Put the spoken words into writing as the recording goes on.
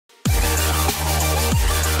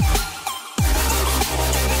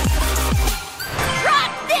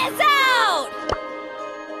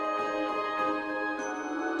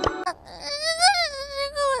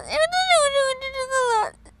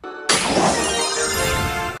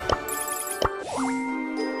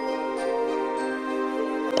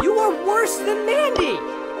worse than Mandy!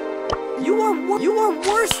 You are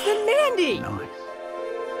worse than Mandy! Nice.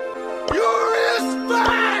 You're his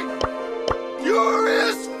fag! You're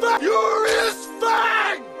his fag! You're his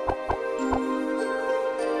fag!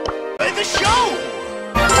 Play the show!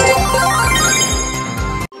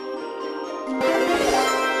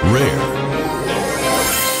 Rare.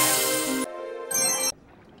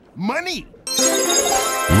 Money!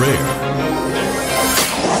 Rare.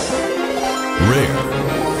 Rare.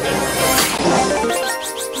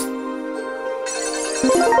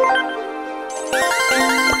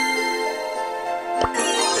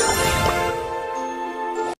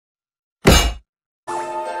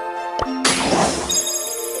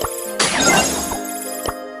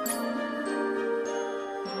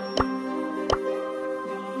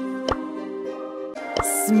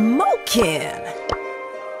 Smoking!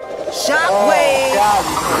 Shockwave!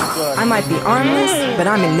 I might be armless, but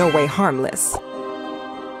I'm in no way harmless.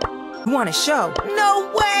 You want a show? No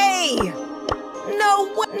way!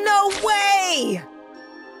 No way!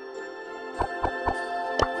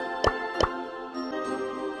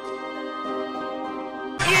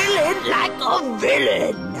 Feeling like a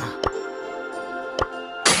villain!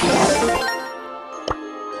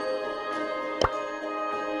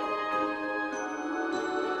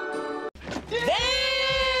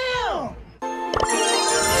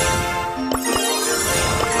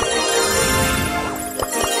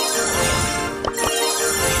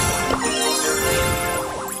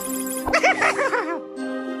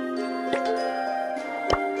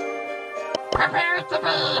 Prepare to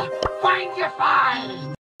be! Find your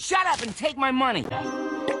find! Shut up and take my money!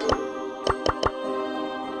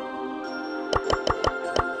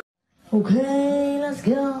 Okay, let's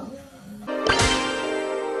go.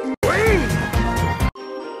 Rare.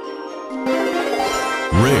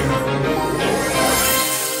 Rare.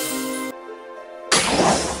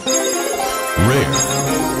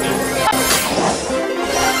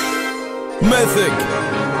 Mythic.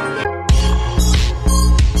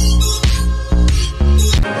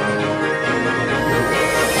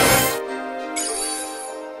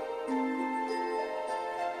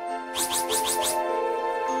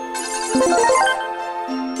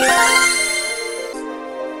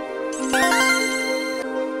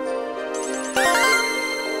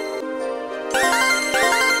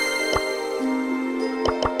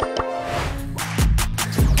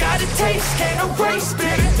 Got a taste, can't erase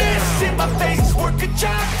bitterness in my face. Work a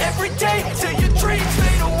job every day till your dreams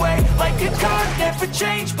fade away. Like a card, never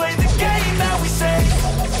change. Play the game that we say.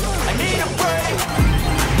 I need a break.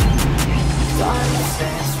 Time to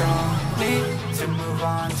stand strong. Need to move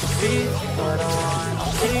on to be what I want.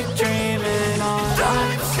 I'll keep dreaming on.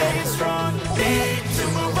 Time to stay strong. Need to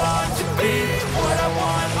move on to be what I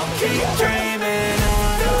want. I'll keep dreaming on.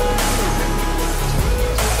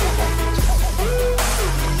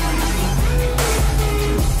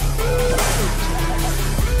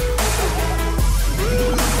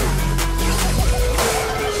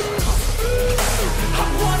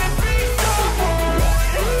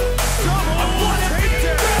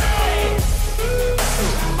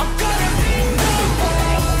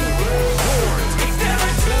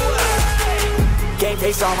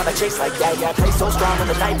 Face on when I chase like that, yeah, I play so strong with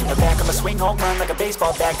a knife in the back. I'ma swing home run like a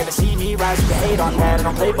baseball bat. Gonna see me rise, you can hate on that. I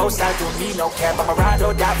don't play both sides, doing me no cap. I'ma ride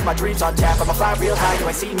or die for my dreams on tap. I'ma fly real high, you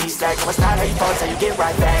ain't see me stack. No, it's not how you fall, it's how you get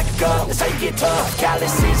right back up. That's how you get tough.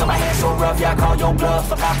 Calluses on my hands so rough, yeah, I call your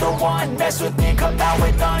bluff. I'm not the one, mess with me and come out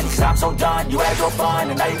with none. Cause I'm so done, you had your fun.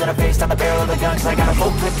 And now you're gonna face down the barrel of the gun. Cause I got a full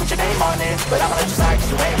clip, put your name on it. But I'ma let you slide cause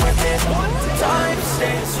you ain't worth it. Time to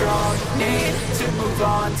stay strong, need to move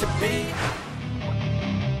on to be.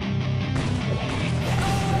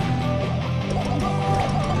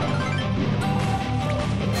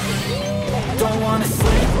 Don't wanna sleep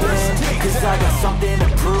in, cause I got something to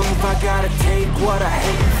prove. I gotta take what I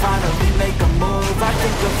hate and finally make a move. I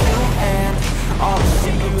think of you and all the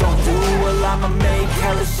shit you don't do. Well, I'ma make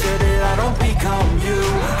hella sure that I don't become you.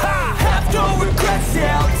 I have no regrets,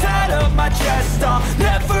 yeah, I'll tie up my chest. I'll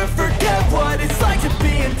never forget what it's like to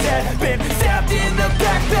be in debt. Been stabbed in the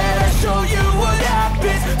back bed, I'll show you what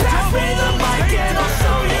happens. Pass me the mic and I'll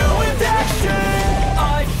show you with action.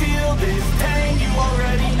 I feel this pain, you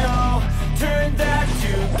already know. Turn that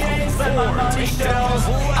to gains, let my money show.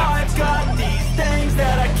 I've got these things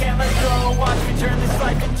that I can't let go. Watch me turn this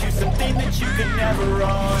life into something that you can never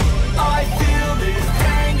own. I feel this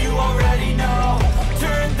pain, you already know.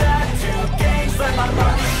 Turn that to gains, let my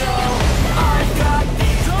money show. I've got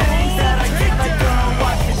these things that I can't let go.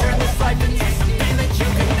 Watch me turn this life into something that you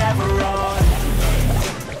can never own.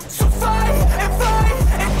 So fight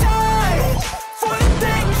and die for the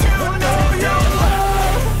things you know you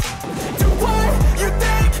love.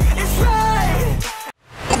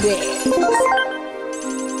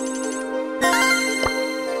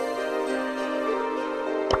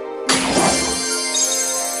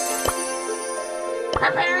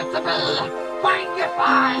 me! Find your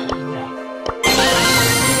find!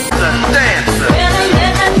 The dancer!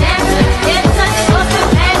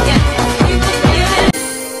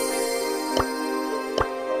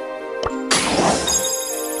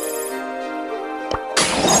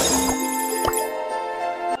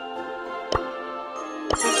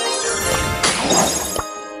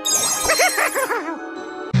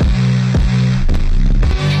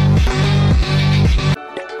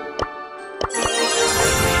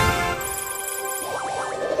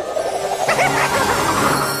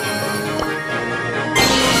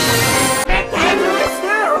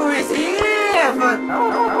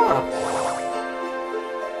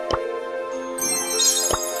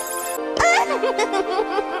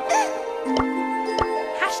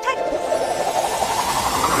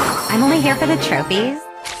 I'm only here for the trophies.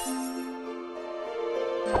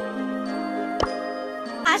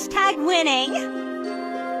 Hashtag winning.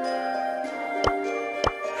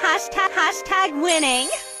 Hashtag winning.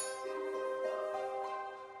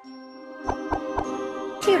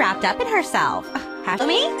 She wrapped up in herself. Hashtag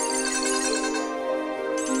me?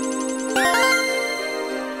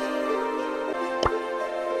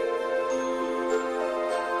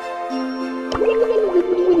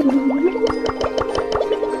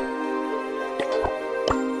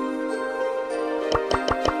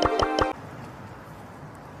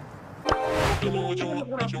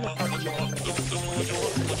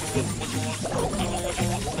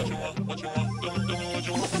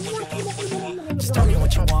 Just tell me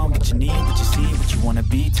what you want, what you need, what you see, what you wanna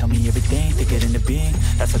be. Tell me everything, think it into being.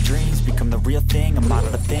 That's how dreams become the real thing. I'm out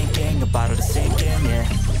of the thinking, about to sinking, yeah.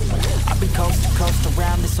 I've been coast to coast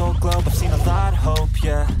around this whole globe. I've seen a lot of hope,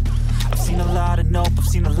 yeah. I've seen a lot of nope, I've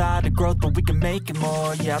seen a lot of growth, but we can make it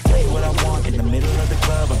more. Yeah, I'll tell you what I want in the middle of the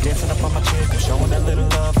club. I'm dancing up on my chick, I'm showing a little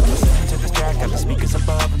love. I'm listening to this track, got the speakers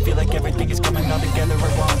above, and feel like everything is coming all together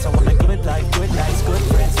at once. I want a good life, good nights, good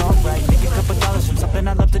friends, alright. Make a couple dollars from something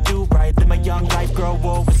I love to do right. Live my young life, grow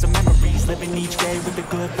old with some memories. Living each day with a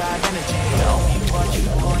good vibe energy. Tell me what you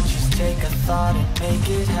want, just take a thought and make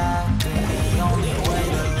it happen. The only way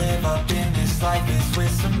to live up in this life is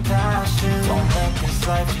with some passion. Don't let this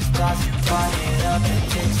life just toss you, fight it up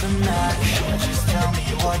and take some action. Just tell me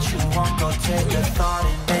what you want, go take a thought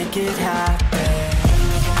and make it happen.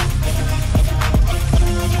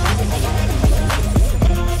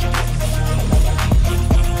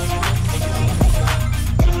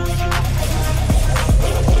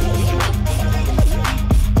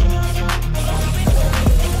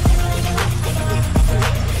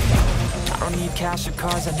 Cash or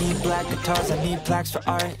cars, I need black guitars, I need plaques for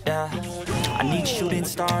art, yeah. I need shooting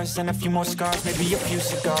stars and a few more scars, maybe a few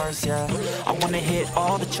cigars, yeah. I wanna hit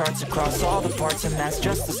all the charts across all the parts, and that's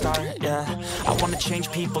just the start, yeah. I wanna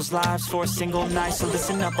change people's lives for a single night, so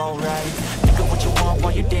listen up, alright. Think of what you want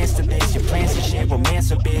while you dance to this. Your plans and shit,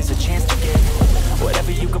 romance or biz, a chance to get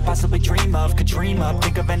whatever you could possibly dream of, could dream up.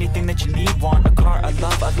 Think of anything that you need, want a car, a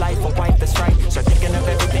love, a life, a wife, that's right. Start thinking of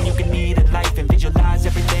everything you can need in life and visualize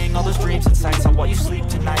everything, all those dreams and sights on while you sleep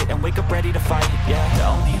tonight and wake up ready to fight, yeah.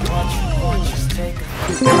 Tell me what you want, just take